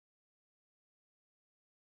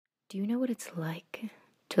Do you know what it's like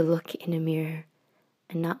to look in a mirror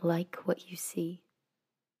and not like what you see?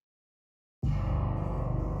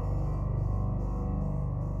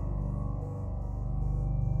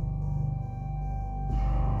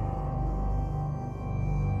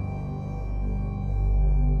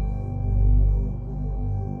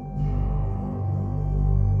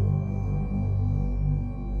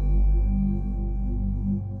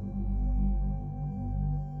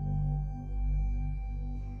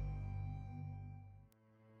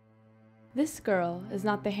 This girl is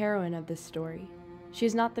not the heroine of this story. She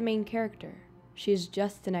is not the main character. She is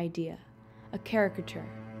just an idea, a caricature,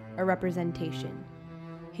 a representation,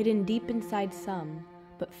 hidden deep inside some,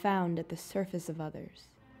 but found at the surface of others.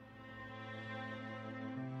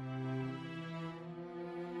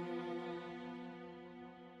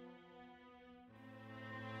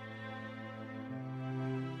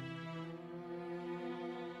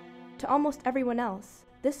 To almost everyone else,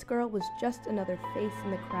 this girl was just another face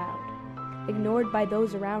in the crowd. Ignored by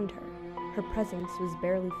those around her, her presence was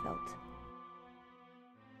barely felt.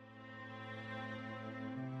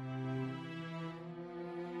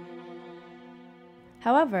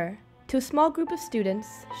 However, to a small group of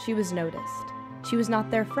students, she was noticed. She was not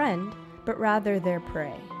their friend, but rather their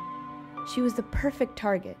prey. She was the perfect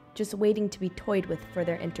target, just waiting to be toyed with for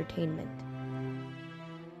their entertainment.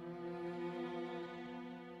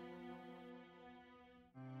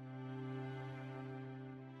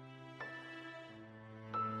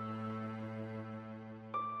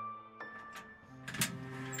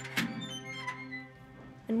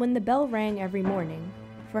 And when the bell rang every morning,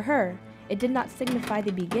 for her, it did not signify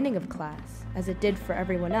the beginning of class, as it did for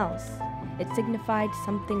everyone else. It signified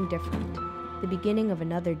something different, the beginning of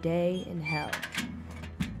another day in hell.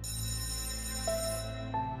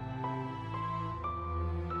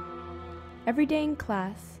 Every day in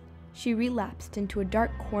class, she relapsed into a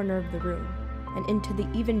dark corner of the room, and into the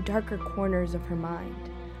even darker corners of her mind,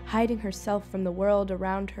 hiding herself from the world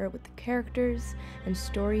around her with the characters and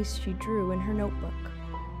stories she drew in her notebook.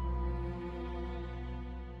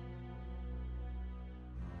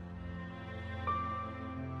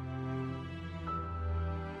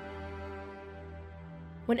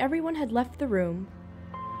 When everyone had left the room,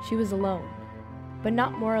 she was alone, but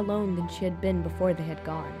not more alone than she had been before they had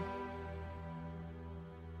gone.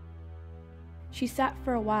 She sat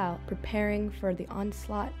for a while, preparing for the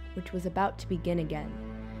onslaught which was about to begin again,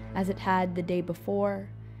 as it had the day before,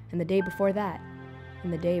 and the day before that,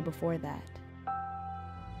 and the day before that.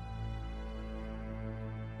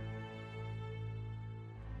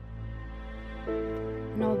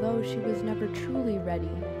 And although she was never truly ready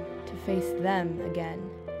to face them again,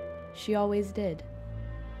 she always did.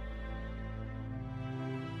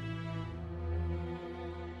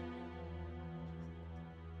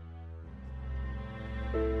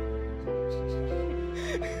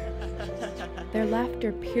 Their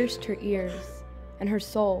laughter pierced her ears and her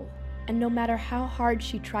soul, and no matter how hard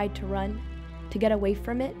she tried to run, to get away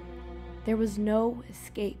from it, there was no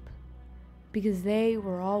escape, because they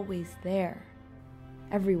were always there,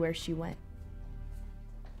 everywhere she went.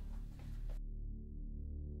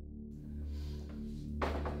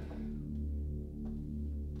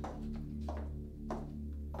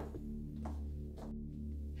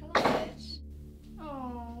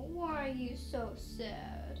 So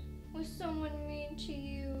sad. Was someone mean to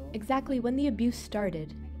you? Exactly when the abuse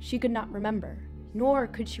started, she could not remember, nor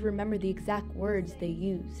could she remember the exact words they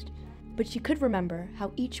used. But she could remember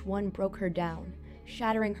how each one broke her down,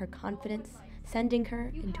 shattering her confidence, sending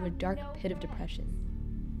her into a dark pit of depression.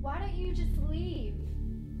 Why don't you just leave?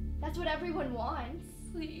 That's what everyone wants.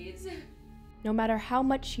 Please. No matter how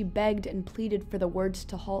much she begged and pleaded for the words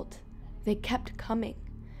to halt, they kept coming,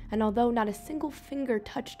 and although not a single finger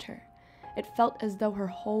touched her, it felt as though her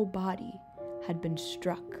whole body had been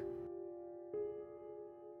struck.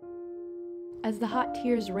 As the hot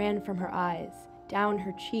tears ran from her eyes, down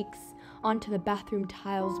her cheeks, onto the bathroom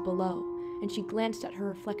tiles below, and she glanced at her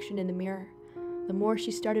reflection in the mirror, the more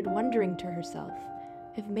she started wondering to herself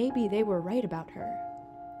if maybe they were right about her.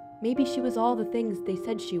 Maybe she was all the things they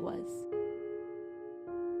said she was.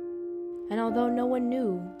 And although no one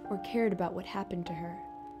knew or cared about what happened to her,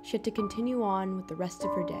 she had to continue on with the rest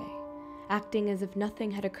of her day, acting as if nothing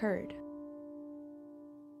had occurred.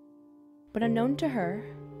 But unknown to her,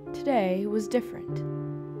 today was different.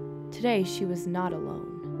 Today she was not alone.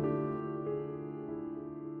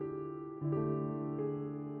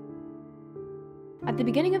 At the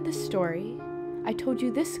beginning of this story, I told you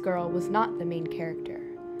this girl was not the main character.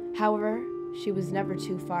 However, she was never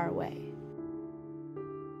too far away.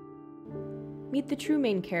 Meet the true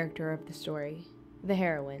main character of the story, the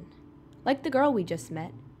heroine. Like the girl we just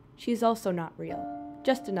met, She is also not real,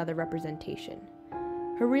 just another representation.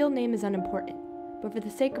 Her real name is unimportant, but for the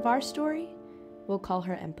sake of our story, we'll call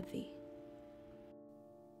her Empathy.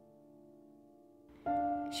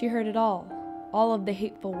 She heard it all of the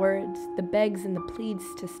hateful words, the begs and the pleads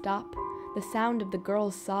to stop, the sound of the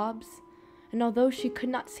girl's sobs, and although she could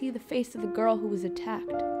not see the face of the girl who was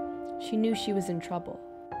attacked, she knew she was in trouble.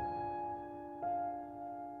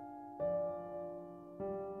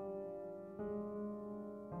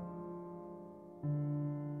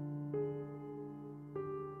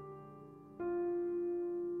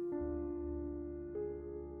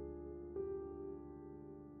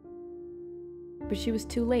 But she was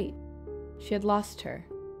too late. She had lost her.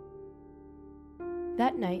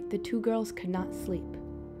 That night, the two girls could not sleep,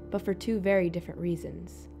 but for two very different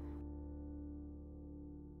reasons.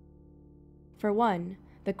 For one,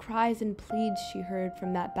 the cries and pleads she heard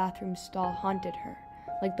from that bathroom stall haunted her,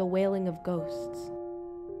 like the wailing of ghosts.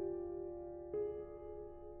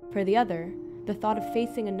 For the other, the thought of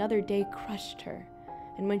facing another day crushed her,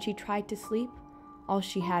 and when she tried to sleep, all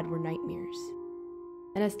she had were nightmares.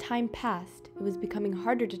 And as time passed, it was becoming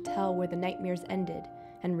harder to tell where the nightmares ended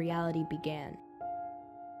and reality began.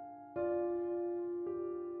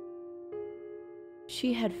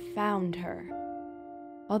 She had found her.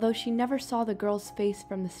 Although she never saw the girl's face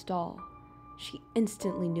from the stall, she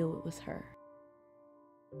instantly knew it was her.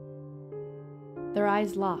 Their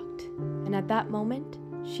eyes locked, and at that moment,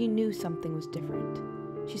 she knew something was different.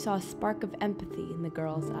 She saw a spark of empathy in the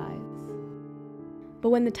girl's eyes. But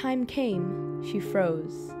when the time came, she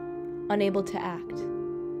froze, unable to act.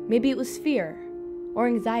 Maybe it was fear, or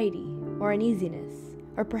anxiety, or uneasiness,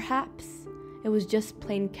 or perhaps it was just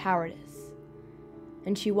plain cowardice.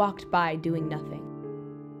 And she walked by doing nothing.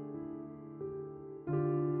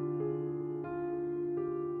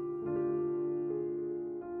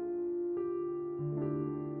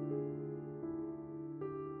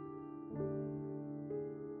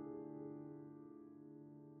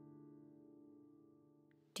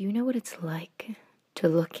 Do you know what it's like to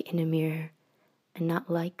look in a mirror and not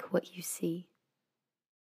like what you see?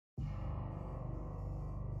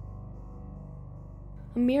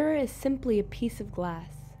 A mirror is simply a piece of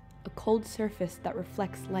glass, a cold surface that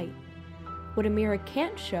reflects light. What a mirror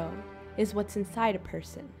can't show is what's inside a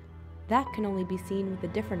person. That can only be seen with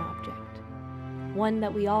a different object, one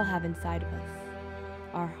that we all have inside of us,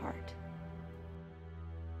 our heart.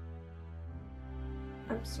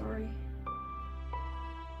 I'm sorry.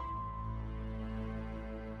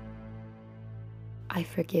 I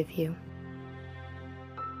forgive you.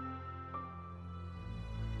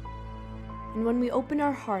 And when we open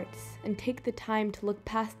our hearts and take the time to look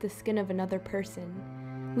past the skin of another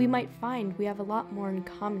person, we might find we have a lot more in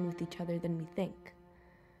common with each other than we think.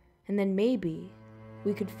 And then maybe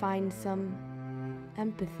we could find some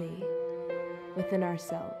empathy within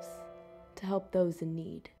ourselves to help those in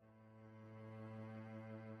need.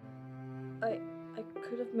 I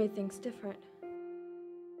could have made things different.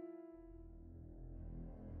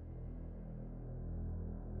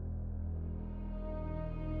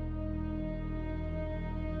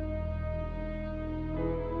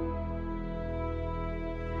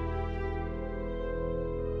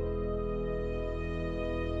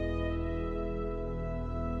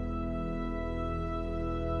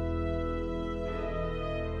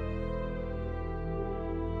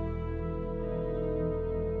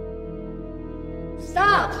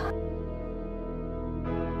 Stop!